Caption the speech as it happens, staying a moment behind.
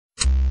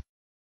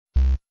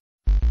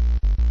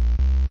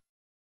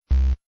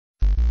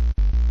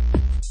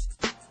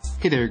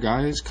Hey there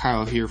guys,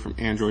 Kyle here from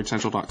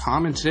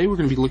AndroidCentral.com, and today we're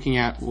going to be looking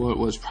at what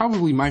was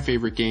probably my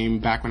favorite game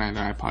back when I had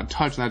an iPod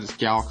Touch, and that is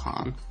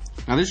Galcon.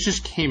 Now this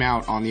just came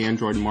out on the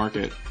Android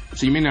market,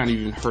 so you may not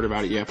even heard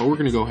about it yet, but we're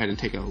going to go ahead and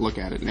take a look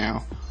at it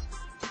now.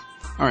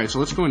 Alright, so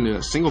let's go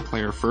into single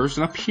player first,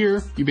 and up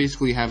here you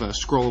basically have a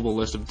scrollable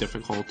list of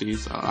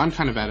difficulties. I'm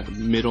kind of at a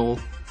middle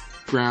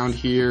ground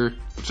here,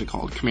 what's it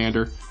called,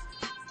 Commander.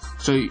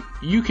 So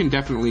you can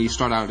definitely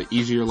start out at an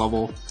easier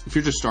level if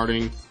you're just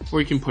starting,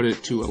 or you can put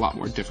it to a lot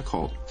more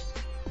difficult.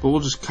 But we'll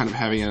just kind of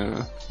have it at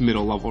a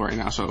middle level right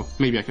now, so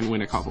maybe I can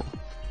win a couple.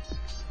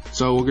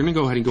 So we're going to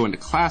go ahead and go into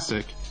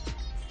Classic,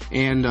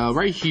 and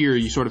right here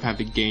you sort of have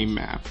the game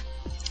map.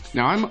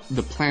 Now I'm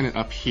the planet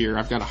up here.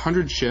 I've got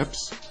 100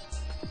 ships,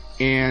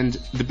 and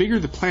the bigger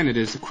the planet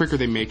is, the quicker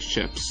they make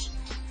ships.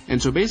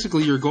 And so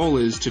basically your goal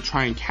is to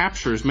try and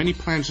capture as many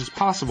planets as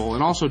possible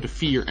and also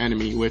defeat your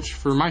enemy, which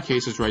for my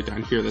case is right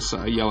down here, this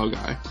yellow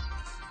guy.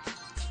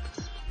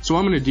 So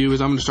what I'm going to do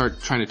is I'm going to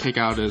start trying to take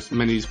out as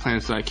many of these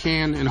planets as I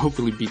can and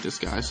hopefully beat this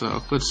guy.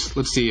 So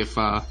let's see if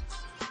I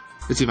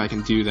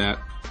can do that.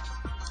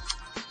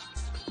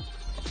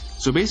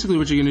 So basically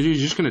what you're going to do is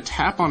you're just going to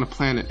tap on a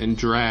planet and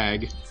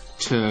drag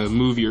to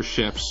move your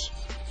ships.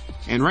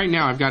 And right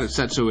now I've got it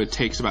set so it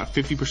takes about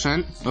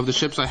 50% of the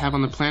ships I have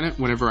on the planet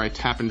whenever I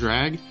tap and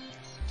drag.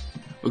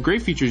 A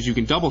great feature is you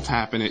can double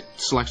tap and it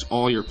selects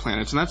all your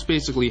planets, and that's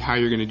basically how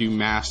you're going to do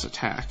mass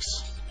attacks.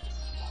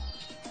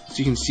 So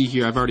you can see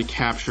here I've already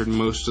captured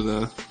most of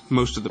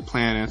the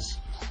planets.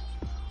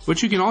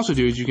 What you can also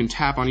do is you can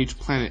tap on each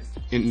planet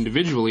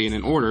individually and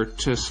in order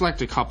to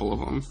select a couple of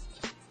them.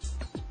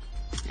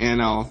 And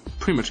I'm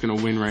pretty much going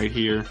to win right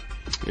here.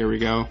 There we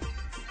go.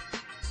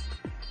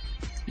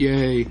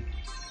 Yay.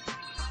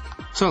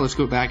 So let's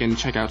go back and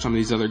check out some of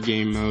these other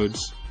game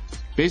modes.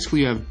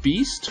 Basically you have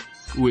Beast,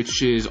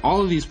 which is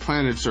all of these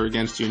planets are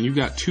against you and you've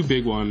got two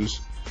big ones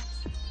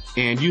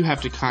and you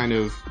have to kind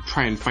of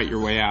try and fight your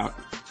way out.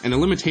 And the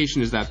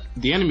limitation is that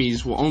the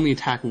enemies will only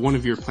attack one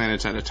of your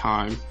planets at a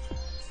time.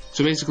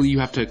 So basically you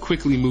have to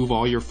quickly move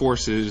all your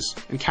forces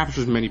and capture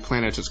as many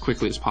planets as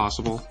quickly as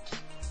possible.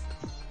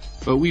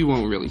 But we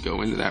won't really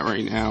go into that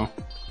right now.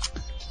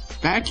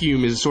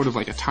 Vacuum is sort of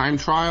like a time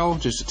trial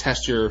just to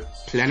test your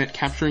planet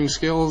capturing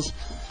skills.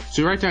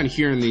 So right down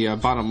here in the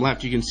bottom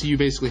left you can see you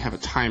basically have a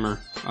timer,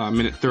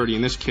 minute 30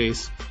 in this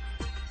case.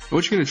 And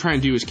what you're going to try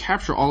and do is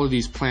capture all of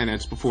these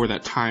planets before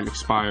that time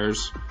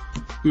expires.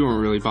 We won't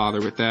really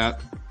bother with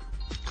that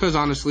because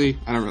honestly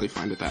I don't really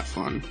find it that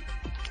fun.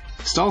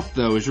 Stealth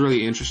though is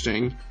really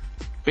interesting.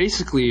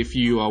 Basically if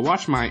you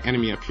watch my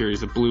enemy up here,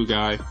 he's a blue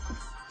guy,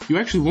 you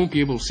actually won't be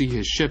able to see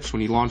his ships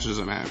when he launches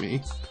them at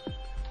me.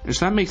 And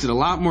so that makes it a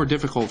lot more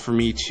difficult for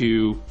me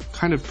to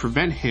kind of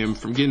prevent him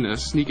from getting a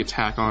sneak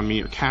attack on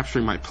me or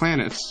capturing my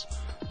planets.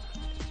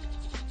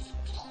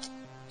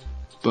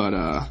 But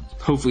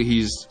hopefully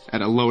he's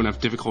at a low enough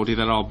difficulty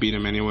that I'll beat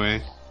him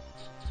anyway.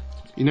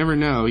 You never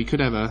know, he could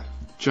have a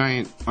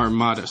giant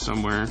armada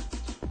somewhere.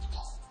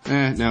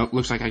 No,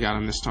 looks like I got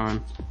him this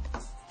time.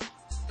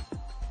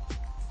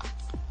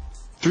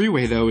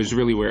 Three-way though is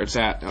really where it's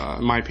at,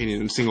 in my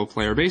opinion, in single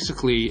player.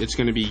 Basically, it's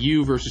going to be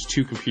you versus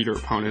two computer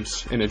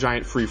opponents in a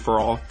giant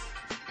free-for-all.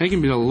 And it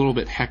can be a little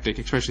bit hectic,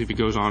 especially if it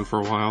goes on for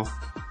a while.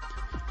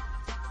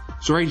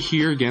 So right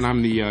here, again,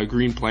 I'm the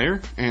green player,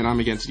 and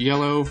I'm against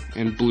yellow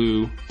and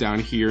blue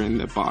down here in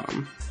the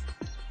bottom.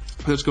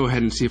 Let's go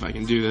ahead and see if I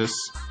can do this.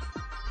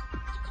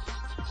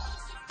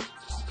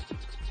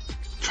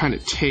 Trying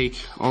to take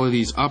all of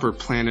these upper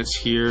planets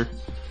here.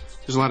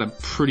 There's a lot of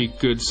pretty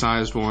good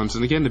sized ones,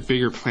 and again the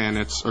bigger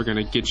planets are going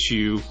to get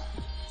you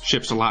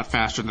ships a lot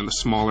faster than the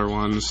smaller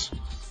ones.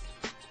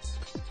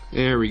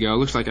 There we go,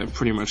 looks like I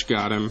pretty much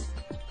got him.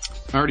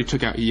 I already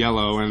took out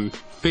yellow, and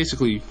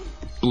basically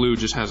blue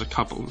just has a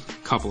couple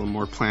of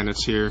more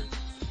planets here.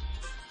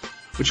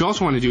 What you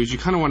also want to do is you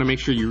kind of want to make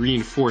sure you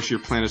reinforce your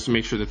planets to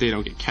make sure that they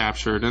don't get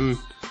captured, and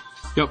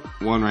yep,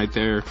 one right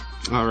there.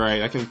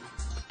 Alright, I can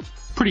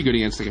pretty good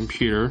against the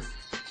computer.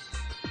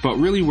 But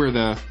really where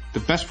the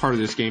best part of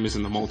this game is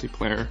in the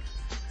multiplayer.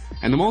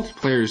 And the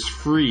multiplayer is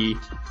free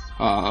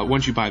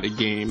once you buy the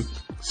game.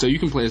 So you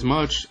can play as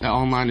much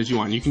online as you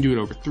want. You can do it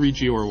over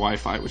 3G or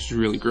Wi-Fi, which is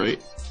really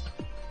great.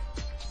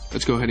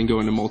 Let's go ahead and go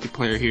into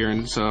multiplayer here.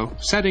 And so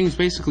settings,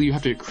 basically you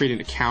have to create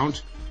an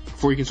account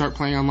before you can start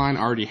playing online.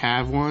 I already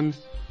have one.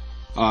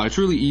 It's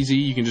really easy.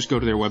 You can just go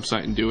to their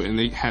website and do it, and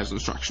it has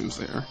instructions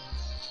there.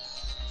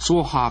 So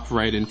we'll hop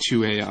right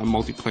into a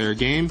multiplayer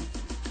game.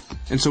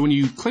 And so when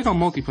you click on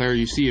multiplayer,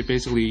 you see it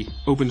basically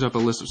opens up a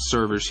list of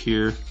servers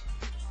here.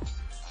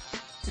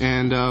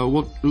 And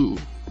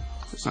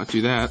let's not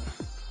do that.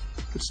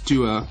 Let's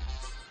do a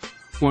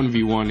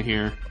 1v1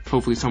 here.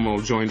 Hopefully someone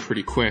will join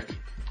pretty quick.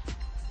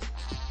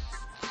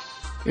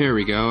 There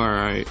we go,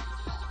 alright.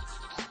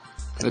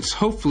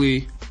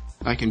 Hopefully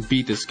I can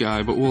beat this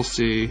guy, but we'll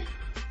see.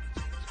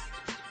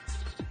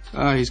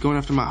 He's going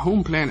after my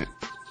home planet.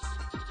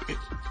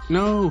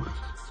 No!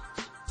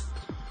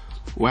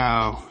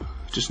 Wow.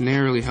 Just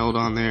narrowly held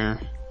on there.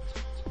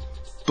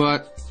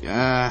 But,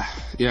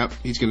 yep,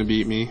 he's gonna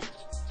beat me.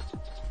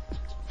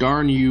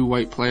 Darn you,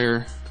 white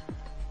player.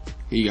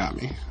 You got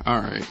me.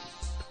 Alright.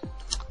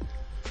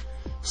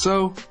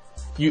 So,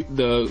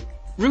 the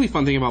really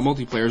fun thing about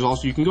multiplayer is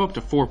also you can go up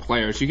to 4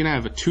 players. You can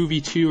have a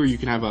 2v2 or you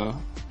can have a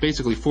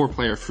basically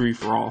 4-player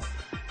free-for-all.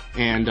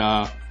 And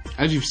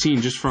as you've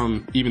seen just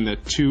from even the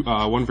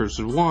 1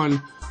 versus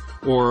 1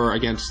 or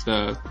against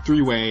the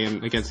 3-way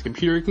and against the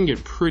computer, it can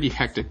get pretty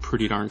hectic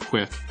pretty darn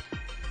quick.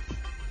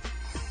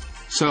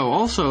 So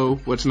also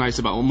what's nice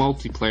about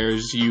multiplayer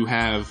is you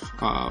have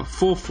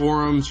full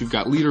forums, you've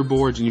got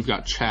leaderboards, and you've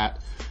got chat.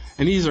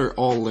 And these are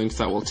all links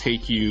that will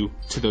take you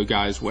to the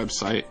guy's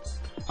website.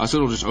 So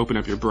it'll just open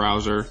up your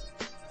browser.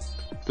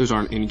 Those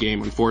aren't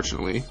in-game,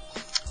 unfortunately.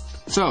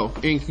 So,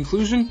 in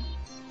conclusion,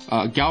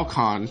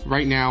 Galcon,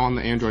 right now on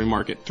the Android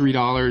market,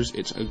 $3.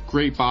 It's a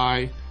great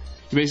buy.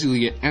 You basically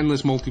get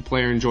endless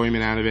multiplayer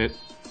enjoyment out of it.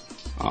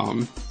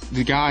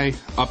 The guy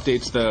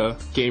updates the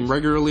game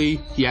regularly.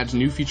 He adds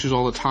new features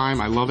all the time.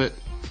 I love it.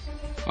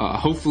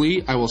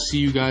 Hopefully, I will see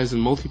you guys in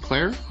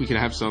multiplayer. We can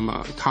have some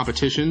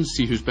competitions,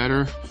 see who's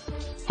better.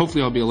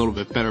 Hopefully, I'll be a little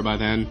bit better by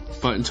then.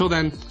 But until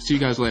then, see you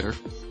guys later.